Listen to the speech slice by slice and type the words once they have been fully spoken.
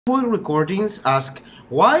Recordings ask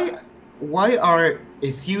why are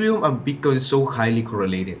Ethereum and Bitcoin so highly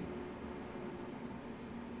correlated?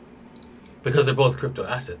 Because they're both crypto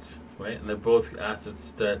assets, right? And they're both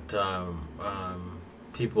assets that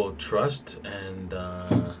people trust, and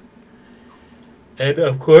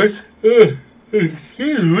of course,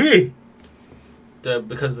 excuse me,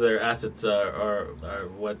 because their assets are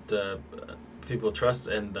what people trust,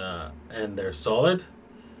 and they're solid.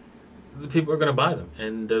 The people are going to buy them,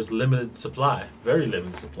 and there's limited supply, very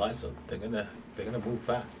limited supply, so they're gonna move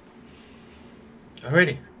fast.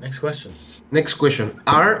 Alrighty, next question. Next question.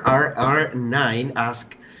 RRR9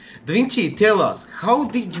 asks, Da Vinci, tell us, how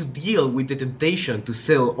did you deal with the temptation to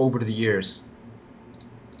sell over the years?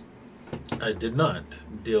 I did not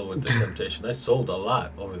deal with the temptation. I sold a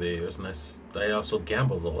lot over the years, and I also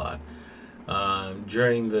gambled a lot.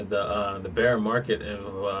 During the bear market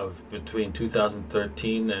of between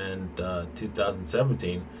 2013 and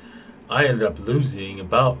 2017, I ended up losing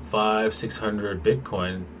about 500-600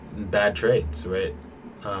 Bitcoin in bad trades, right?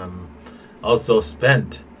 Also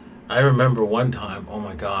spent. I remember one time, oh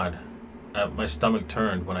my God, my stomach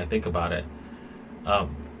turned when I think about it.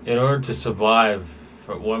 In order to survive,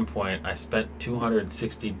 at one point, I spent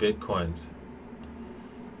 260 Bitcoins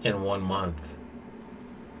in 1 month.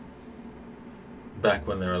 Back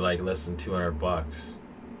when they were like less than $200.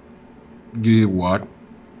 You did what?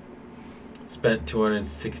 Spent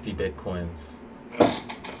 260 Bitcoins.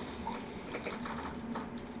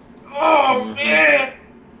 Oh man!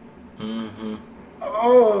 Mm-hmm.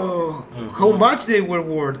 Oh, how much they were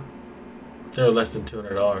worth? They were less than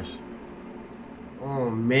 $200.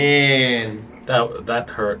 Oh man! That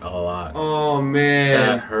hurt a lot. Oh man!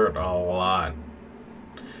 That hurt a lot.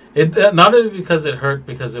 It not only because it hurt,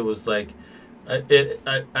 because it was like after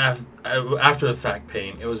the fact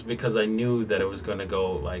pain. It was because I knew that it was going to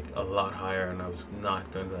go like a lot higher, and I was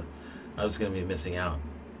going to be missing out.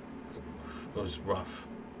 It was rough.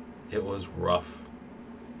 It was rough.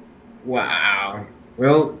 Wow.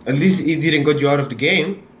 Well, at least it didn't got you out of the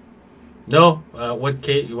game. No, what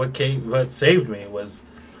saved me was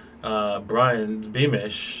Brian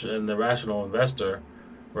Beamish and the Rational Investor,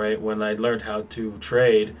 right? When I learned how to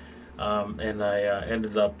trade, and I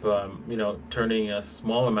ended up, turning a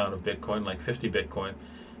small amount of Bitcoin, like 50 Bitcoin,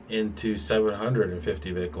 into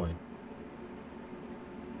 750 Bitcoin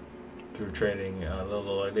through trading a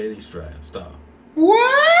little daily style.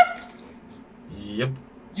 What? Yep.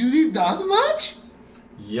 You did that much?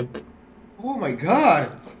 Yep. Oh my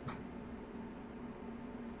God.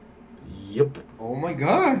 Yep. Oh my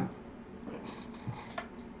God.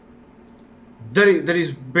 That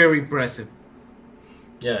is very impressive.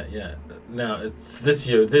 Yeah. Now it's this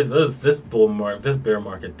year. This bear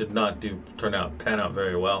market did not pan out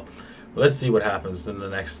very well. Let's see what happens in the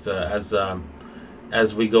next as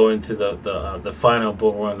we go into the final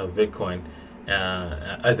bull run of Bitcoin.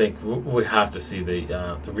 I think we have to see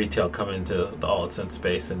the retail come into the alts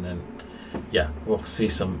space, and then we'll see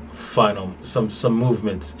some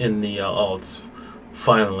movements in the alts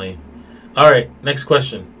finally. All right, next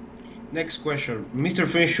question. Next question. Mr.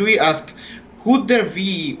 Feng Shui asks, could there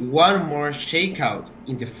be one more shakeout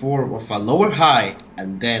in the form of a lower high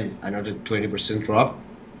and then another 20% drop?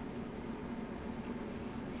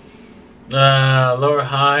 Lower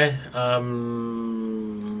high,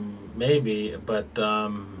 maybe, but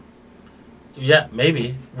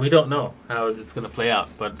maybe. We don't know how it's going to play out,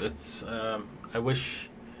 but it's. I wish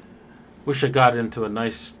I got into a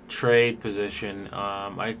nice trade position.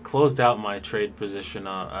 I closed out my trade position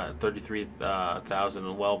at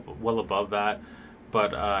 33,000, well above that,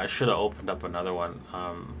 but I should have opened up another one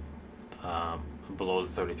below the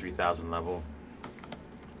 33,000 level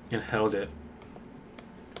and held it.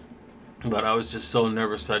 But I was just so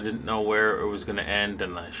nervous. I didn't know where it was going to end,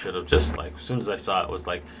 and I should have just, like, as soon as I saw it was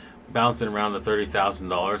like bouncing around the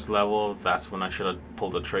 $30,000 level, that's when I should have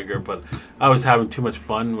pulled the trigger. But I was having too much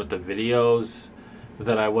fun with the videos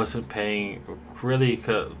that I wasn't paying really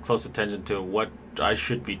close attention to what I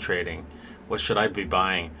should be trading, what should I be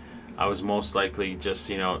buying. I was most likely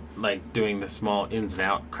just, like doing the small ins and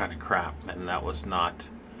out kind of crap, and that was not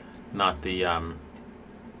the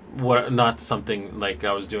not something like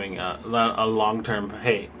I was doing a long-term,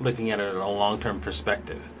 looking at it in a long-term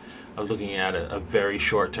perspective. I was looking at it a very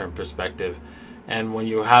short-term perspective, and when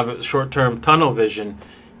you have a short-term tunnel vision,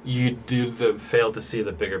 you do fail to see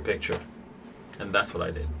the bigger picture, and that's what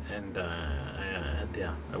I did. And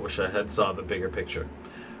I wish I had saw the bigger picture.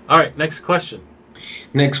 All right, next question.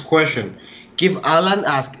 Next question. Give Alan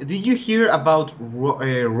ask, did you hear about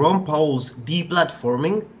Ron Paul's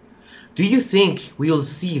deplatforming? Do you think we will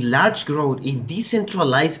see large growth in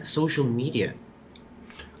decentralized social media?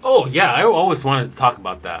 Oh yeah, I always wanted to talk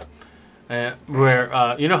about that.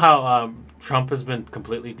 Where you know how Trump has been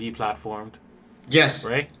completely deplatformed, Yes.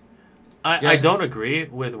 right? I Yes. don't agree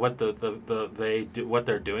with what they do, what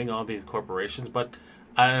they're doing, all these corporations, but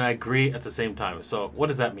I agree at the same time. So what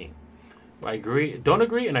does that mean? I agree, don't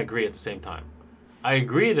agree, and I agree at the same time. I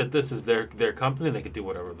agree that this is their company; they can do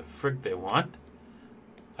whatever the frick they want.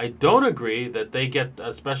 I don't agree that they get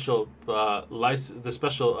a special the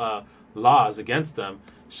special laws against them,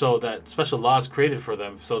 so that special laws created for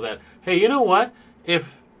them, so that hey, you know what?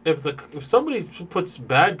 If somebody puts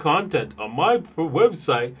bad content on my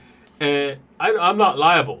website, I'm not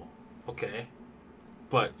liable, okay?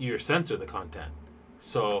 But you censor the content,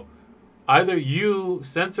 so either you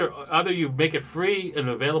make it free and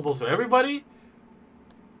available to everybody,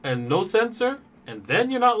 and no censor, and then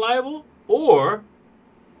you're not liable, or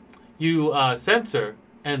you censor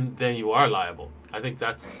and then you are liable. I think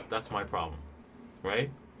that's my problem, right?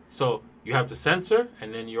 So you have to censor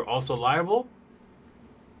and then you're also liable,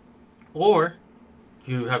 or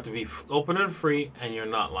you have to be open and free and you're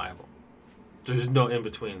not liable. There's no in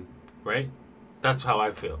between, right? That's how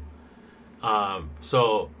I feel.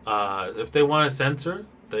 If they want to censor,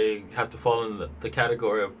 they have to fall in the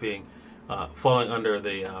category of being falling under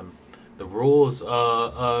the rules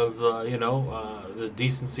of the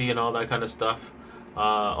decency and all that kind of stuff,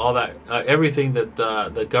 all that everything that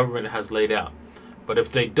the government has laid out. But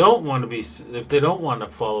if they don't want to if they don't want to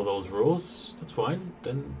follow those rules, that's fine.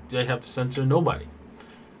 Then they have to censor nobody.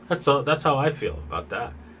 That's how I feel about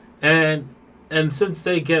that. And since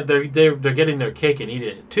they're getting their cake and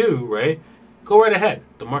eating it too, right? Go right ahead.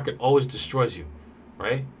 The market always destroys you,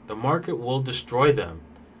 right? The market will destroy them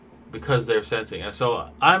because they're censoring. And so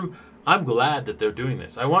I'm glad that they're doing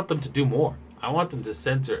this. I want them to do more. I want them to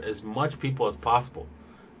censor as much people as possible.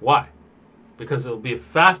 Why? Because it'll be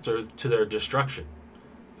faster to their destruction,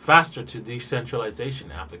 faster to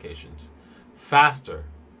decentralization applications, faster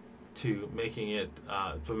to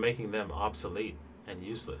making them obsolete and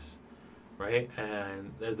useless, right?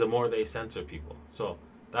 And the more they censor people. So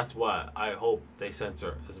that's why I hope they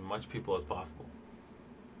censor as much people as possible.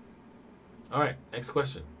 All right, next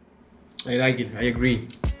question. I like it. I agree.